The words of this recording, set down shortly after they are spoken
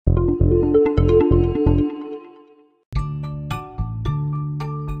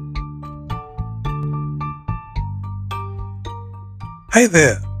Hi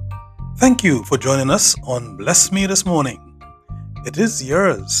there. Thank you for joining us on Bless Me This Morning. It is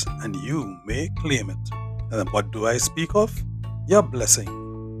yours and you may claim it. And what do I speak of? Your blessing.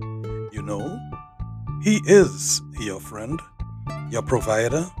 You know, He is your friend, your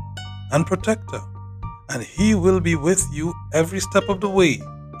provider and protector, and He will be with you every step of the way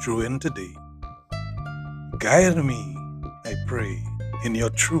through in today. Guide me, I pray, in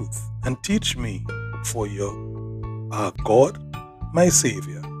your truth and teach me, for you are God, my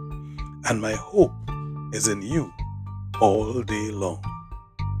Savior, and my hope is in you all day long.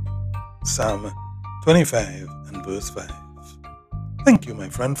 Psalm 25 and verse 5. Thank you, my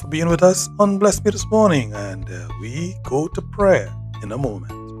friend, for being with us on Bless Me This Morning, and we go to prayer in a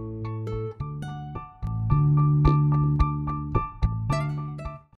moment.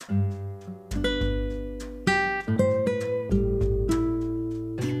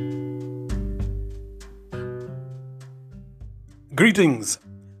 Greetings.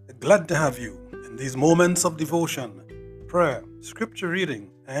 Glad to have you in these moments of devotion, prayer, scripture reading,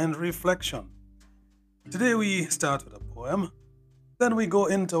 and reflection. Today we start with a poem, then we go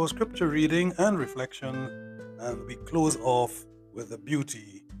into our scripture reading and reflection, and we close off with the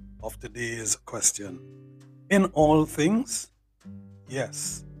beauty of today's question. In all things?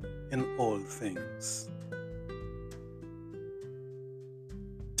 Yes, in all things.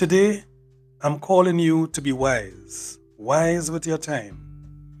 Today, I'm calling you to be wise with your time.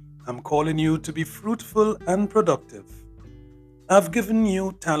 I'm calling you to be fruitful and productive. I've given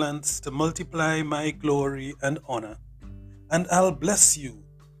you talents to multiply my glory and honor, and I'll bless you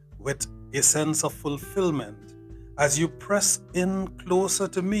with a sense of fulfillment as you press in closer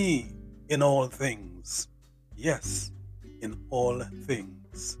to me in all things. Yes, in all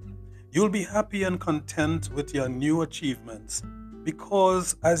things. You'll be happy and content with your new achievements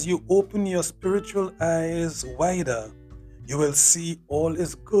because as you open your spiritual eyes wider, you will see all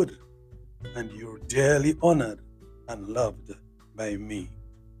is good and you're dearly honored and loved by me.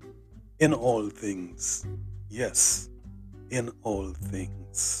 In all things. Yes, in all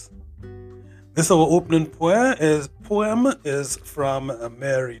things. This our opening poem is from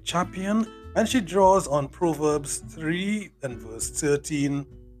Mary Champion, and she draws on Proverbs 3 and verse 13,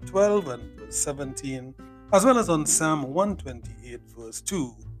 12 and verse 17, as well as on Psalm 128 verse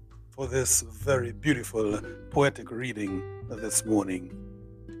 2 for this very beautiful poetic reading this morning.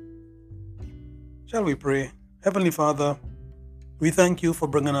 Shall we pray? Heavenly Father, we thank you for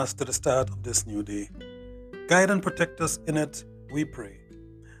bringing us to the start of this new day. Guide and protect us in it, we pray.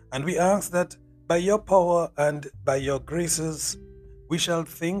 And we ask that by your power and by your graces, we shall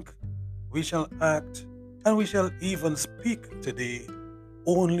think, we shall act, and we shall even speak today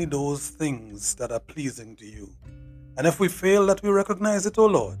only those things that are pleasing to you. And if we fail, that we recognize it, O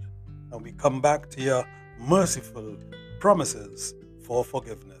Lord, and we come back to your merciful promises for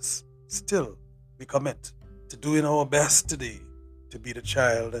forgiveness. Still, we commit to doing our best today to be the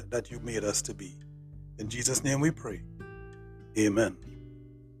child that you made us to be. In Jesus' name we pray. Amen.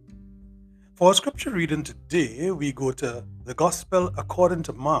 For our scripture reading today, we go to the Gospel according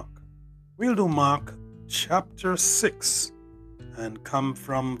to Mark. We'll do Mark chapter 6 and come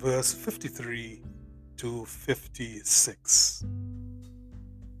from verse 53 to 56.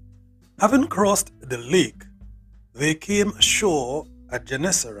 Having crossed the lake, they came ashore at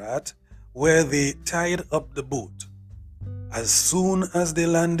Gennesaret, where they tied up the boat. As soon as they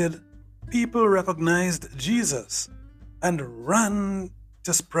landed, people recognized Jesus and ran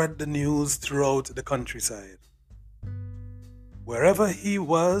to spread the news throughout the countryside. Wherever he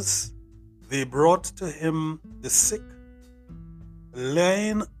was, they brought to him the sick,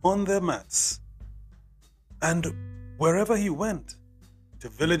 lying on their mats. And wherever he went, to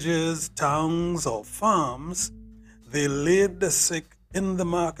villages, towns, or farms, they laid the sick in the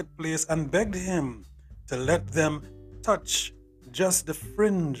marketplace and begged him to let them touch just the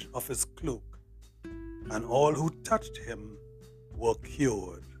fringe of his cloak. And all who touched him were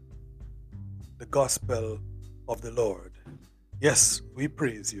cured. The Gospel of the Lord. Yes, we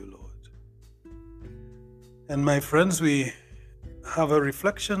praise you, Lord. And my friends, we have a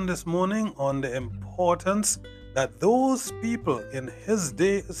reflection this morning on the importance that those people in his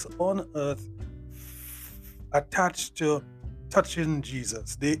days on earth attached to touching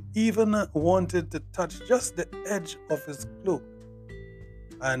Jesus. They even wanted to touch just the edge of his cloak.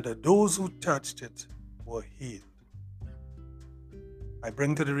 And those who touched it were healed. I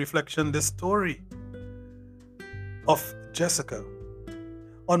bring to the reflection this story of Jessica.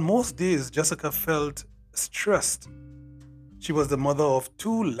 On most days, Jessica felt stressed. She was the mother of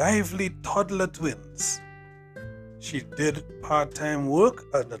 2 lively toddler twins. She did part-time work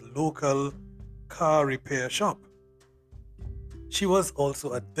at a local car repair shop. She was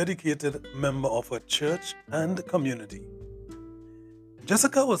also a dedicated member of her church and community.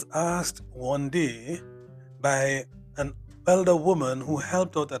 Jessica was asked one day by an elder woman who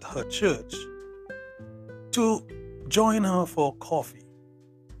helped out at her church to join her for coffee.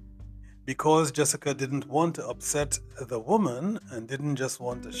 Because Jessica didn't want to upset the woman and didn't just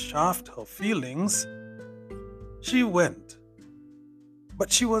want to shaft her feelings, she went. But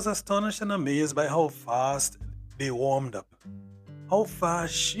she was astonished and amazed by how fast they warmed up. How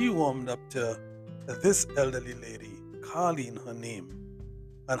fast she warmed up to this elderly lady, Carleen her name,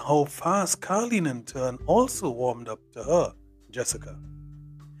 and how fast Carleen in turn also warmed up to her, Jessica.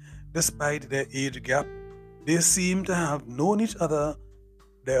 Despite their age gap, they seemed to have known each other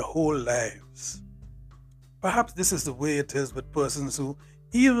their whole lives. Perhaps this is the way it is with persons who,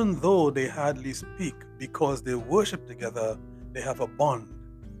 even though they hardly speak, because they worship together, they have a bond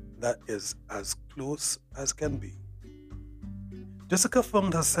that is as close as can be. Jessica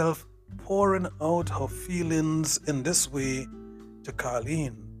found herself pouring out her feelings in this way to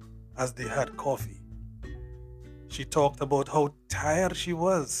Carleen as they had coffee. She talked about how tired she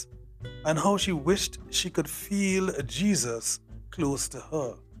was and how she wished she could feel Jesus close to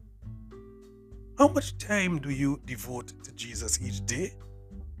her. How much time do you devote to Jesus each day?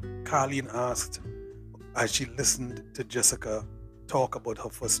 Carleen asked as she listened to Jessica talk about her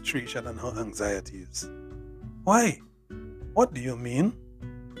frustration and her anxieties. Why? What do you mean?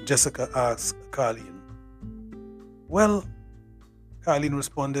 Jessica asked Carleen. Well, Carleen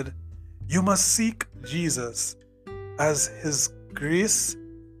responded, you must seek Jesus as His grace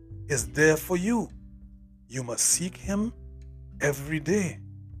is there for you. You must seek Him every day.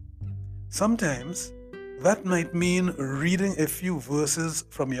 Sometimes that might mean reading a few verses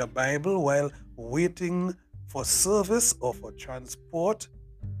from your Bible while waiting for service or for transport.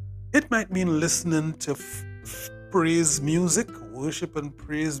 It might mean listening to praise music, worship and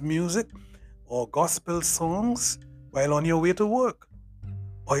praise music, or gospel songs while on your way to work.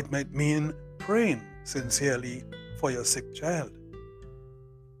 Or it might mean praying sincerely for your sick child.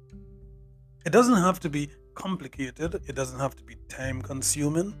 It doesn't have to be complicated. It doesn't have to be time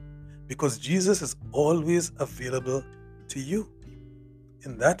consuming, because Jesus is always available to you.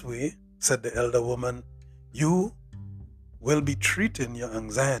 In that way, said the elder woman, you will be treating your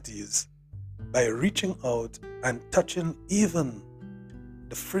anxieties by reaching out and touching even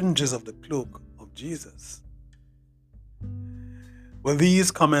the fringes of the cloak of Jesus. Well, these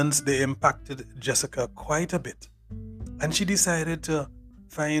comments, they impacted Jessica quite a bit, and she decided to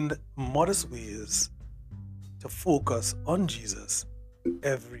find modest ways to focus on Jesus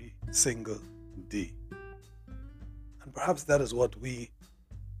every single day. And perhaps that is what we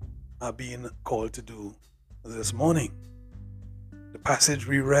are being called to do this morning. The passage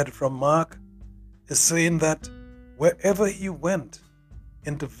we read from Mark is saying that wherever he went,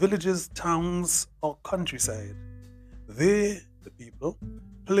 into villages, towns, or countryside, they, the people,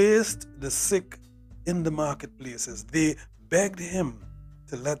 placed the sick in the marketplaces. They begged him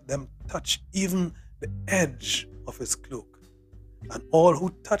to let them touch even the edge of his cloak, and all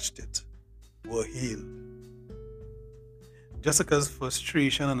who touched it were healed. Jessica's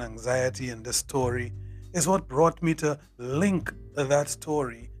frustration and anxiety in this story is what brought me to link that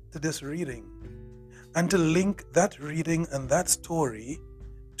story to this reading, and to link that reading and that story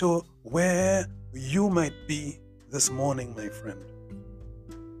to where you might be this morning, my friend.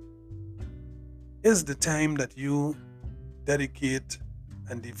 Is the time that you dedicate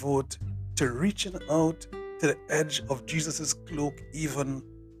and devote to reaching out to the edge of Jesus' cloak even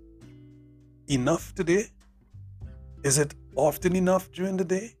enough today? Is it often enough during the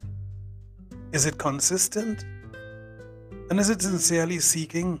day? Is it consistent? And is it sincerely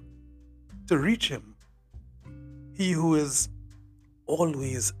seeking to reach him? He who is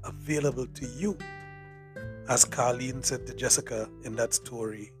always available to you, as Carleen said to Jessica in that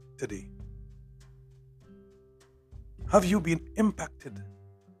story today. Have you been impacted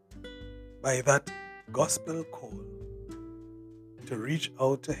by that gospel call to reach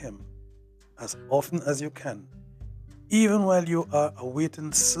out to him as often as you can, even while you are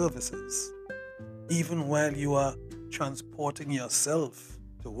awaiting services, even while you are transporting yourself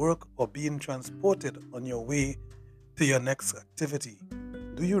to work or being transported on your way to your next activity?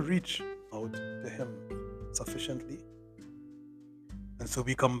 Do you reach out to him sufficiently? And so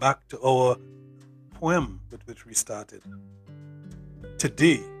we come back to our poem with which we started.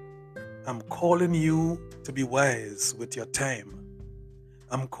 Today, I'm calling you to be wise with your time.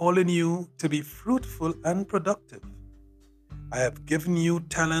 I'm calling you to be fruitful and productive. I have given you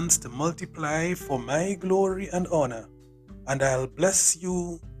talents to multiply for my glory and honor, and I'll bless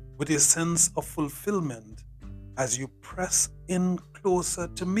you with a sense of fulfillment as you press in closer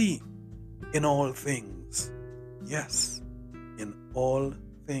to me in all things. Yes, in all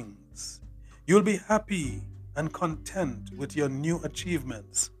things. You'll be happy and content with your new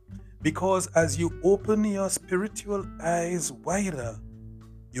achievements because as you open your spiritual eyes wider,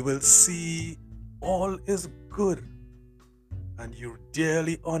 you will see all is good and you're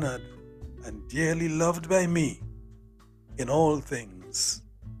dearly honored and dearly loved by me in all things.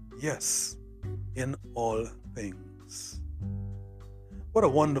 Yes, in all things. What a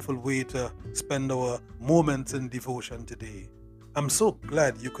wonderful way to spend our moments in devotion today. I'm so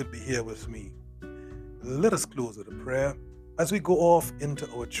glad you could be here with me. Let us close with a prayer as we go off into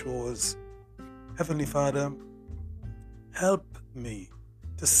our chores. Heavenly Father, help me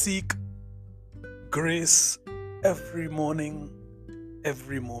to seek grace every morning,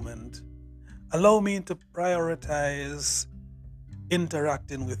 every moment. Allow me to prioritize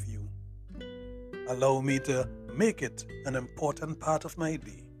interacting with you. Allow me to make it an important part of my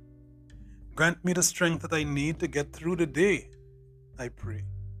day. Grant me the strength that I need to get through the day, I pray.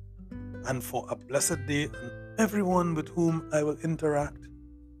 And for a blessed day on everyone with whom I will interact,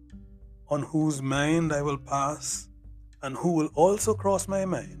 on whose mind I will pass, and who will also cross my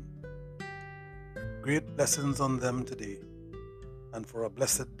mind. Great blessings on them today. And for a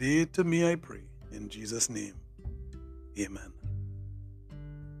blessed day to me, I pray. In Jesus' name, amen.